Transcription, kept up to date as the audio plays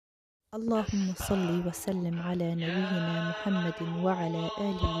اللهم صل وسلم على نبينا محمد وعلى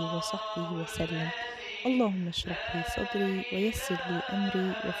آله وصحبه وسلم. اللهم اشرح لي صدري ويسر لي أمري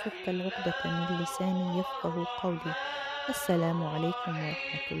وفك العقدة من لساني يفقه قولي. السلام عليكم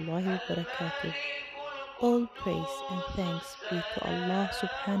ورحمة الله وبركاته. All praise and thanks be to Allah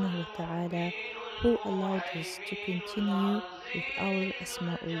subhanahu wa ta'ala, who allowed us to continue with our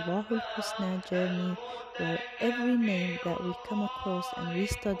Asma'ullahul Husna journey, where every name that we come across and we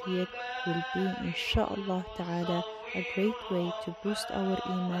study it will be insha'Allah ta'ala a great way to boost our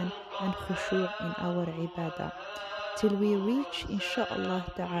iman and khushu' in our ibadah, till we reach insha'Allah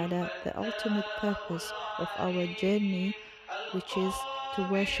ta'ala the ultimate purpose of our journey, which is to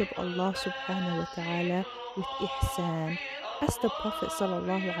worship Allah subhanahu wa ta'ala with ihsan. As the Prophet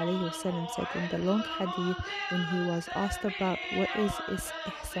sallallahu alaihi wasallam said in the long hadith when he was asked about what is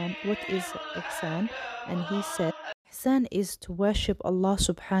ihsan, and he said, ihsan is to worship Allah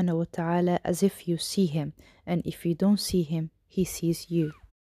subhanahu wa ta'ala as if you see him, and if you don't see him, he sees you.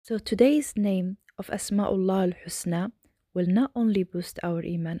 So today's name of Asma'ullah al-Husna will not only boost our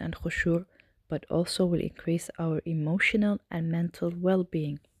iman and khushu', but also will increase our emotional and mental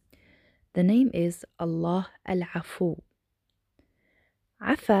well-being. The name is Allah al-Afu.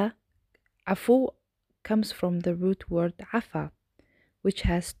 Afu comes from the root word afa, which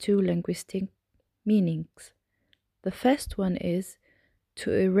has two linguistic meanings. The first one is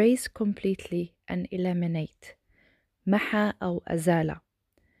to erase completely and eliminate. Maha أو أزالة.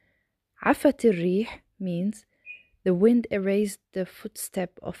 عفت الريح means the wind erased the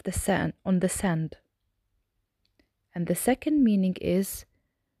footstep of the sand on the sand. And the second meaning is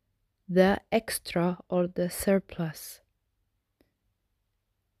the extra or the surplus.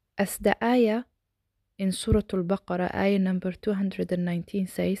 As the ayah in Surah Al-Baqarah, ayah number 219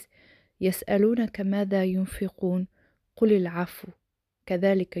 says, يسألونك ماذا ينفقون قل العفو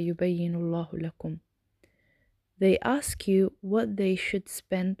كذلك يبين الله لكم. They ask you what they should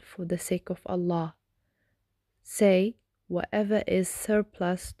spend for the sake of Allah. Say whatever is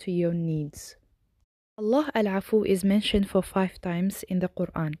surplus to your needs. Allah al-Afu is mentioned for 5 times in the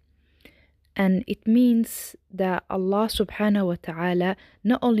Quran. And it means that Allah subhanahu wa ta'ala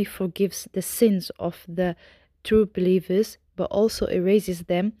not only forgives the sins of the true believers, but also erases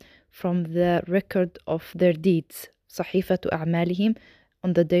them from the record of their deeds, صحيفة أعمالهم,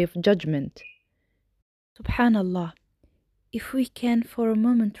 on the day of judgment. Subhanallah, if we can for a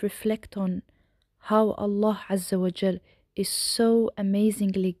moment reflect on how Allah Azza wa Jal is so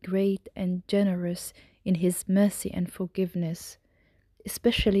amazingly great and generous in His mercy and forgiveness,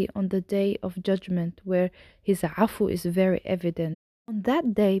 especially on the day of judgment where His afu is very evident. On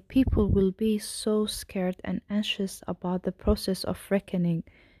that day, people will be so scared and anxious about the process of reckoning,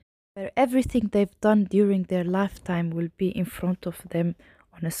 where everything they've done during their lifetime will be in front of them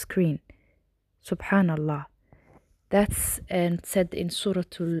on a screen. Subhanallah. That's said in Surah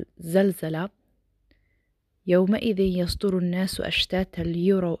Al-Zalzala, يومئذ يصدر الناس أشتاتا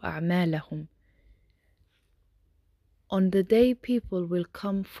ليروا أعمالهم. On the day, people will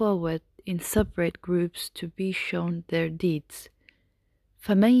come forward in separate groups to be shown their deeds.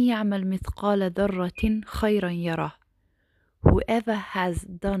 فَمَنْ يَعْمَلْ مِثْقَالَ ذَرَّةٍ خَيْرًا يَرَهُ. Whoever has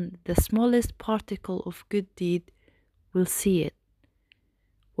done the smallest particle of good deed will see it.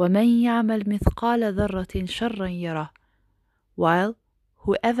 وَمَنْ يَعْمَلْ مِثْقَالَ ذَرَّةٍ شَرًّا يَرَهُ. While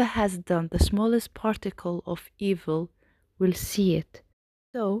whoever has done the smallest particle of evil will see it.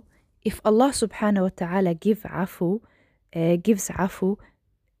 So, if Allah subhanahu wa ta'ala gives afu,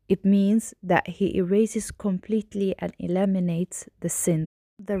 it means that He erases completely and eliminates the sin,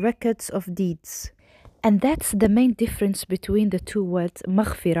 the records of deeds. And that's the main difference between the two words,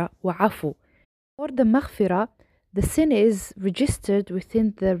 maghfira wa afu. For the maghfira, the sin is registered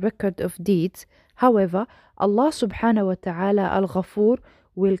within the record of deeds. However, Allah subhanahu wa ta'ala al-Ghafur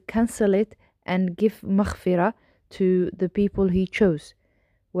will cancel it and give maghfira to the people He chose.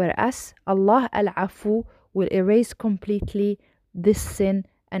 Whereas Allah al-Afu will erase completely this sin,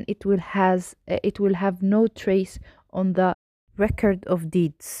 and it will have no trace on the record of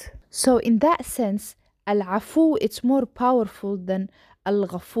deeds. So in that sense, al-Afu, it's more powerful than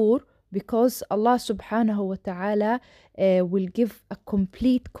al-Ghafur, because Allah subhanahu wa ta'ala will give a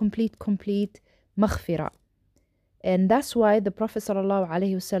complete maghfirah. And that's why the Prophet sallallahu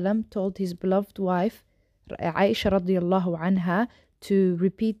alaihi wasallam told his beloved wife Aisha radiyallahu anha to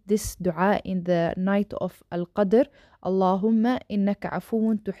repeat this dua in the night of Al-Qadr, Allahumma innaka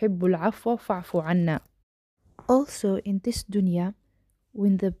afuun tuhibbul afwa fa'fu anna. Also in this dunya,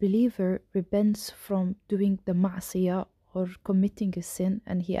 when the believer repents from doing the ma'siyah or committing a sin,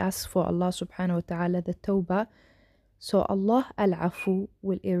 and he asks for Allah subhanahu wa ta'ala the tawbah, So Allah Al-Afu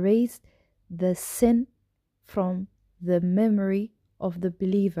will erase the sin from the memory of the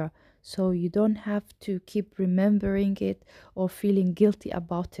believer. So you don't have to keep remembering it or feeling guilty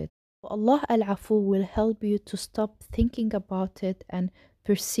about it. Allah Al-Afu will help you to stop thinking about it and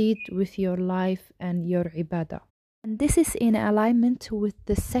proceed with your life and your ibadah. And this is in alignment with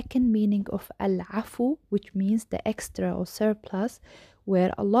the second meaning of Al-Afu, which means the extra or surplus,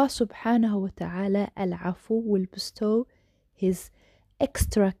 where Allah subhanahu wa ta'ala Al-Afu will bestow His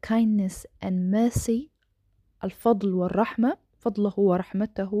extra kindness and mercy, Al-Fadl wal-Rahmah, Fadlahu wa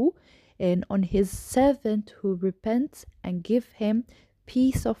Rahmatahu, and on His servant who repents and give him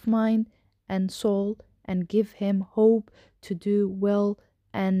peace of mind and soul and give him hope to do well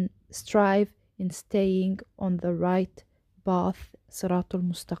and strive in staying on the right path, Siratul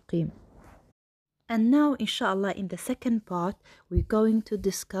Mustaqim. And now, inshallah, in the second part, we're going to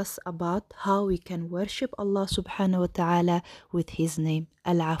discuss about how we can worship Allah subhanahu wa ta'ala with His name,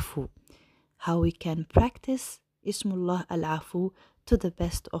 Al-Afu. How we can practice Ismullah Al-Afu to the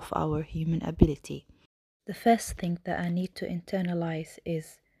best of our human ability. The first thing that I need to internalize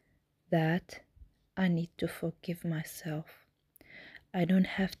is that I need to forgive myself. I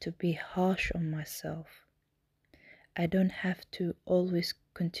don't have to be harsh on myself. I don't have to always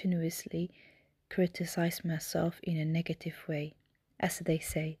continuously criticize myself in a negative way. As they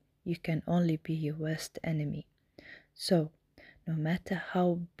say, you can only be your worst enemy. So, no matter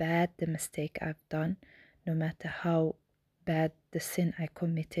how bad the mistake I've done, no matter how bad the sin I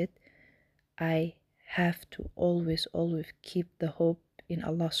committed, I have to always keep the hope in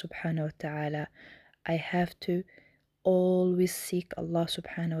Allah subhanahu wa ta'ala. I have to always seek Allah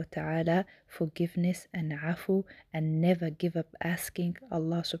subhanahu wa ta'ala forgiveness and afu, and never give up asking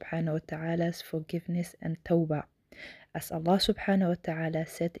Allah subhanahu wa ta'ala's forgiveness and tawbah. As Allah subhanahu wa ta'ala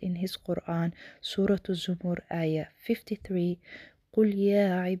said in His Quran, Surah Al-Zumur, ayah 53, قل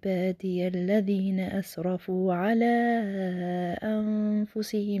يا عبادي الذين أسرفوا على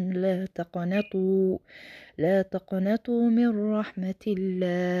أنفسهم لا تقنطوا من رحمة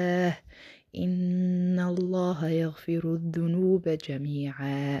الله إن الله يغفر الذنوب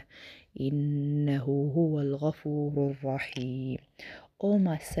جميعا إنه هو الغفور الرحيم. O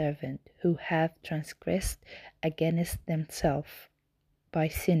my servant who have transgressed against themselves by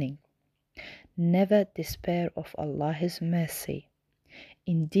sinning, never despair of Allah's mercy.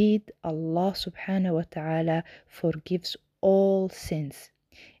 Indeed, Allah subhanahu wa ta'ala forgives all sins.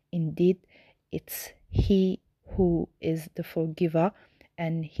 Indeed, it's He who is the forgiver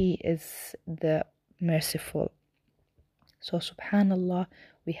and He is the merciful. So subhanallah,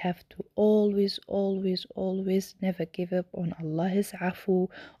 we have to always never give up on Allah's afu,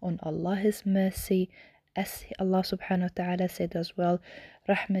 on Allah's mercy. As Allah subhanahu wa ta'ala said as well,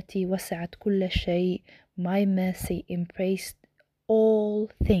 Rahmati wasa'at kulla shay, my mercy embraced all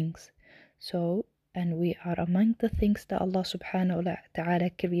things. So, and we are among the things that Allah subhanahu wa ta'ala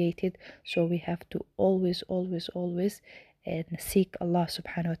created, so we have to always and seek Allah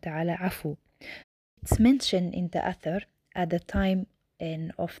subhanahu wa ta'ala afu. It's mentioned in the Athar at the time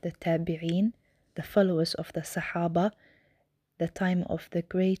of the Tabi'een, the followers of the Sahaba, the time of the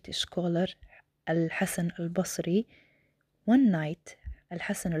great scholar Al-Hasan al-Basri. One night,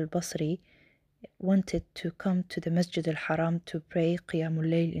 Al-Hasan al-Basri wanted to come to the Masjid al-Haram to pray Qiyamul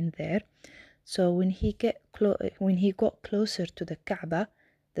Layl in there. So when he got closer to the Kaaba,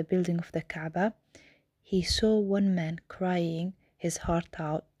 the building of the Kaaba, he saw one man crying his heart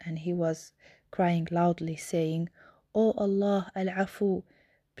out, and he was crying loudly, saying, "O Allah Al-Afu,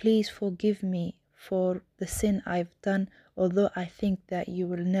 please forgive me for the sin I've done, although I think that you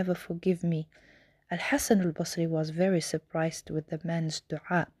will never forgive me." Al-Hasan al-Basri was very surprised with the man's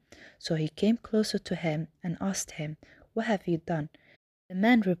dua. So he came closer to him and asked him, "What have you done?" The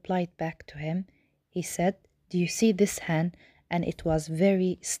man replied back to him. He said, "Do you see this hand?" And it was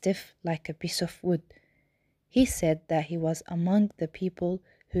very stiff like a piece of wood. He said that he was among the people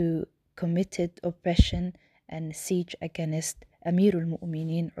who committed oppression and siege against Amir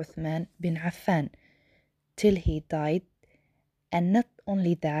al-Mu'minin Uthman bin Affan till he died. And not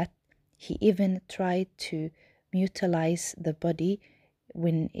only that, he even tried to mutilate the body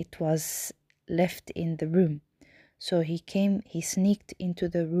when it was left in the room. So he sneaked into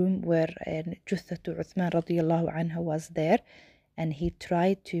the room where Juthatu Uthman radiallahu anha was there, and he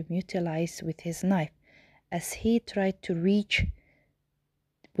tried to mutilate with his knife. As he tried to reach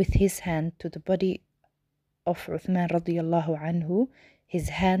with his hand to the body of Uthman radiallahu anhu, his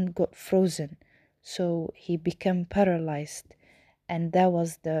hand got frozen, so he became paralyzed, and that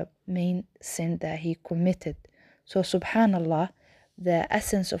was the main sin that he committed. So subhanallah, the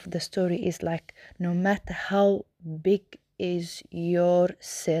essence of the story is like, no matter how big is your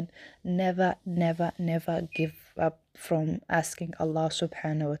sin. Never, never, never give up from asking Allah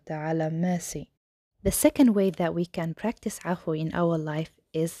subhanahu wa ta'ala mercy. The second way that we can practice afu in our life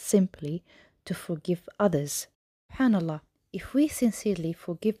is simply to forgive others. SubhanAllah, if we sincerely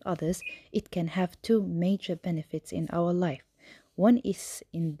forgive others, it can have two major benefits in our life. One is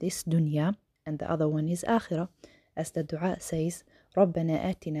in this dunya and the other one is akhirah. As the dua says, رَبَّنَا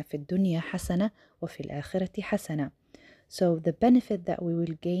آتِنَا فِي الدُّنْيَا حَسَنَةً وَفِي الْآخِرَةِ حَسَنَةً. So the benefit that we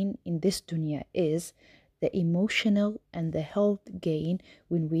will gain in this dunya is the emotional and the health gain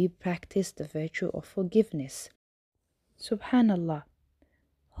when we practice the virtue of forgiveness. Subhanallah,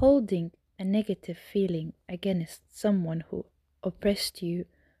 holding a negative feeling against someone who oppressed you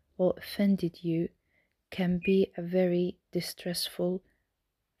or offended you can be a very distressful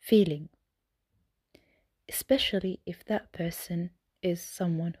feeling, especially if that person is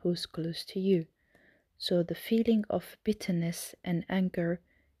someone who's close to you. So the feeling of bitterness and anger,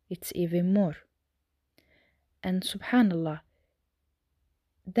 it's even more. And subhanallah,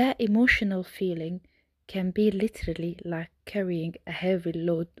 that emotional feeling can be literally like carrying a heavy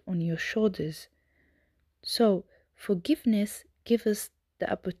load on your shoulders. So forgiveness gives us the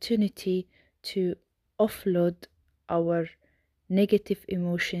opportunity to offload our negative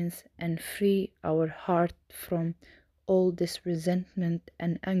emotions and free our heart from all this resentment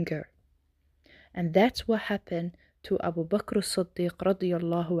and anger. And that's what happened to Abu Bakr as-Siddiq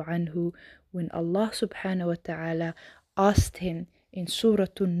radiyallahu anhu when Allah subhanahu wa ta'ala asked him in Surah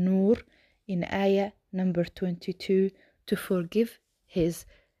An-Nur in ayah number 22 to forgive his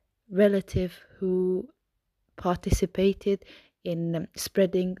relative who participated in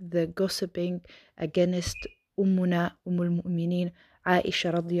spreading the gossiping against Ummuna Ummul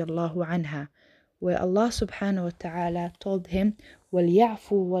Aisha radiyallahu anha, where Allah subhanahu wa ta'ala told him, وَلْيَعْفُوا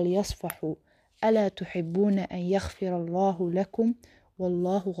وَلْيَصْفَحُوا أَلَا تُحِبُّونَ أَنْ يَغْفِرَ اللَّهُ لَكُمْ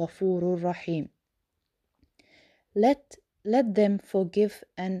وَاللَّهُ غَفُورٌ رَحِيمٌ. Let them forgive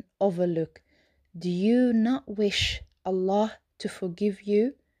and overlook. Do you not wish Allah to forgive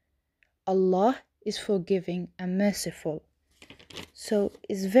you? Allah is forgiving and merciful. So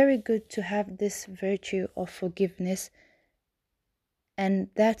it's very good to have this virtue of forgiveness, and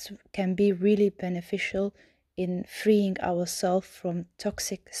that can be really beneficial in freeing ourselves from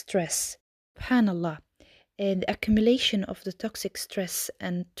toxic stress. SubhanAllah, and the accumulation of the toxic stress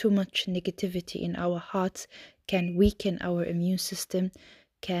and too much negativity in our hearts can weaken our immune system,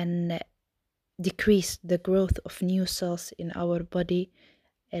 can decrease the growth of new cells in our body,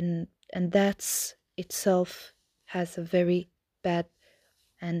 and that's itself has a very bad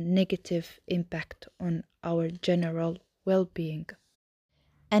and negative impact on our general well-being.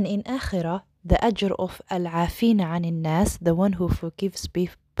 And in Akhirah, the ajr of al-afina anin nas, the one who forgives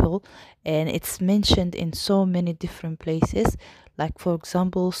people, and it's mentioned in so many different places, like for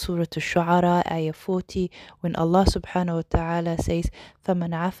example Surah Al-Shu'ara ayah 40, when Allah subhanahu wa ta'ala says فَمَنْ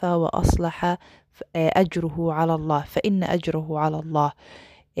عَفَى وَأَصْلَحَ أَجْرُهُ عَلَى اللَّهِ فَإِنَّ أَجْرُهُ عَلَى اللَّهِ.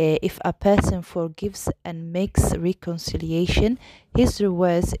 If a person forgives and makes reconciliation, his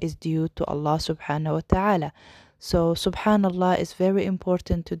rewards is due to Allah subhanahu wa ta'ala. So subhanallah, is very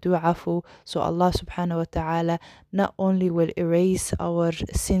important to do afu, so Allah subhanahu wa ta'ala not only will erase our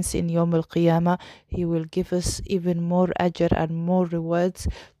sins in Yawm al-Qiyamah, He will give us even more ajr and more rewards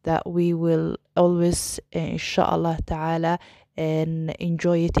that we will always inshallah ta'ala and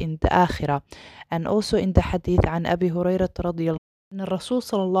enjoy it in the akhirah. And also in the hadith عن أبي هريرة رضي الله أن الرسول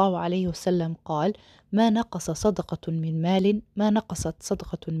صلى الله عليه وسلم قال ما نقصت صدقة من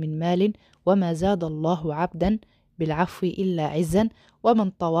مال وما زاد الله عبدا بالعفو إلا عزا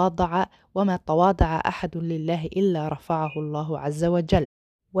وما تواضع أحد لله إلا رفعه الله عز وجل.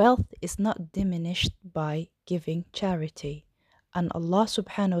 Wealth is not diminished by giving charity, and Allah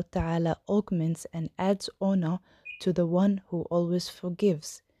subhanahu wa ta'ala augments and adds honor to the one who always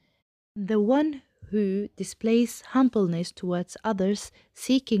forgives. The one who displays humbleness towards others,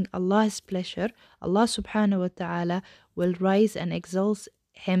 seeking Allah's pleasure, Allah subhanahu wa ta'ala will rise and exalt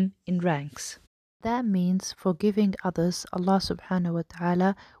him in ranks. That means forgiving others, Allah subhanahu wa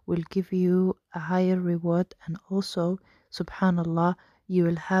ta'ala will give you a higher reward, and also, subhanallah, you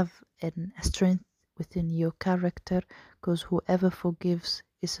will have a strength within your character, because whoever forgives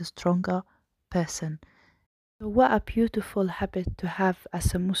is a stronger person. So what a beautiful habit to have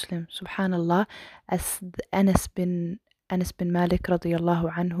as a Muslim, subhanallah, as Anas bin Malik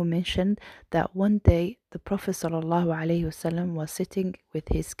radiyallahu anhu mentioned that one day the Prophet sallallahu alaihi wasallam was sitting with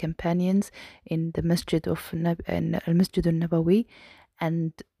his companions in the Masjid of Al-Masjid al-Nabawi,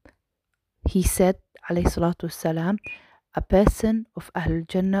 and he said alayhi salatu wasalam, a person of Ahlul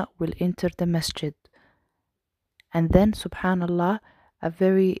Jannah will enter the masjid. And then, subhanallah, a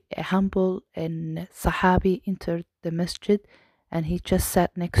very humble and Sahabi entered the masjid, and he just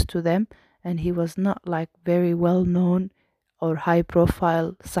sat next to them, and he was not like very well known or high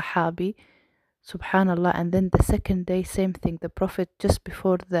profile Sahabi. Subhanallah. And then the second day, same thing. The Prophet, just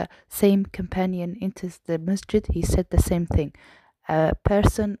before the same companion enters the masjid, he said the same thing. A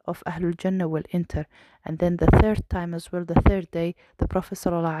person of Ahlul Jannah will enter. And then the third time as well, the third day, the Prophet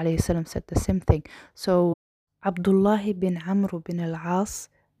ﷺ said the same thing. So Abdullah bin Amr bin al-As,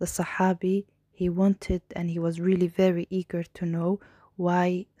 the Sahabi, he wanted and he was really very eager to know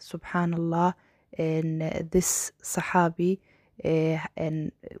why, subhanallah, and this Sahabi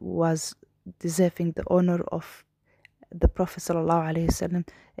and was deserving the honor of the Prophet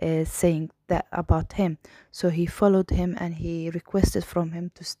ﷺ saying that about him. So he followed him and he requested from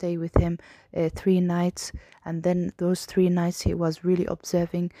him to stay with him 3 nights. And then those 3 nights he was really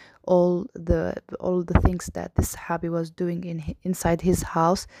observing all the things that the Sahabi was doing inside his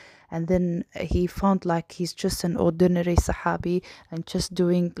house. And then he found like he's just an ordinary Sahabi and just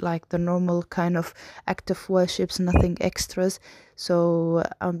doing like the normal kind of act of worships, nothing extras. So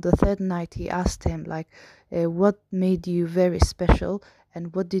on the third night he asked him like, what made you very special,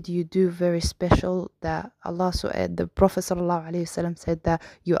 and what did you do very special that the Prophet ﷺ said that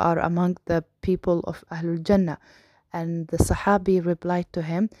you are among the people of Ahlul Jannah? And the Sahabi replied to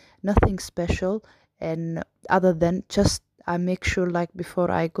him, nothing special, and other than just I make sure like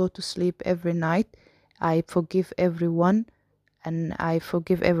before I go to sleep every night, I forgive everyone, and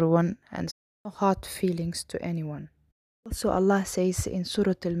no hard feelings to anyone. Also, Allah says in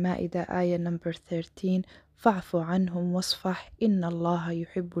Surah Al-Ma'idah, ayah number 13, فَاعْفُ عَنْهُمْ وَاصْفَحْ إِنَّ اللَّهَ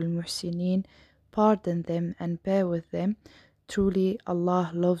يُحِبُّ الْمُحْسِنِينَ. Pardon them and bear with them. Truly,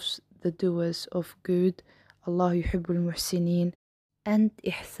 Allah loves the doers of good. Allah يُحِبُّ الْمُحْسِنِينَ. And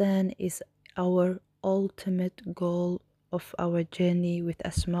ihsan is our ultimate goal of our journey with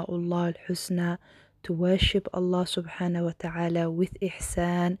Asma'ullah al-Husna, to worship Allah subhanahu wa ta'ala with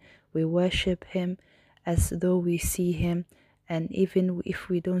ihsan. We worship Him as though we see Him, and even if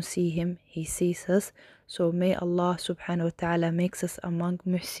we don't see Him, He sees us. So may Allah subhanahu wa ta'ala makes us among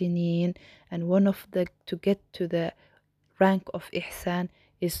muhsineen. And to get to the rank of ihsan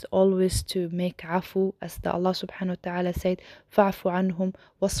is always to make afu, as the Allah subhanahu wa ta'ala said, fa'fu anhum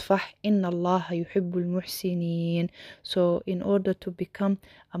wasfah inna Allah yuhibbul muhsinin. So in order to become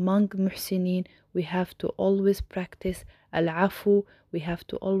among muhsinin, we have to always practice al-afu. We have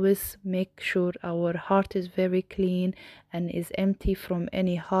to always make sure our heart is very clean and is empty from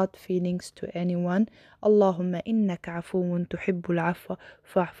any hard feelings to anyone. Allahumma innaka afuun tuhibbul afwa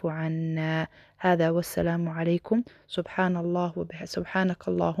fa'fu anna. هذا والسلام عليكم. سبحانك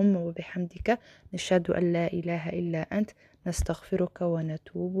اللهم وبحمدك نشهد أن لا إله إلا أنت نستغفرك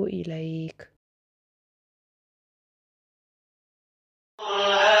ونتوب إليك.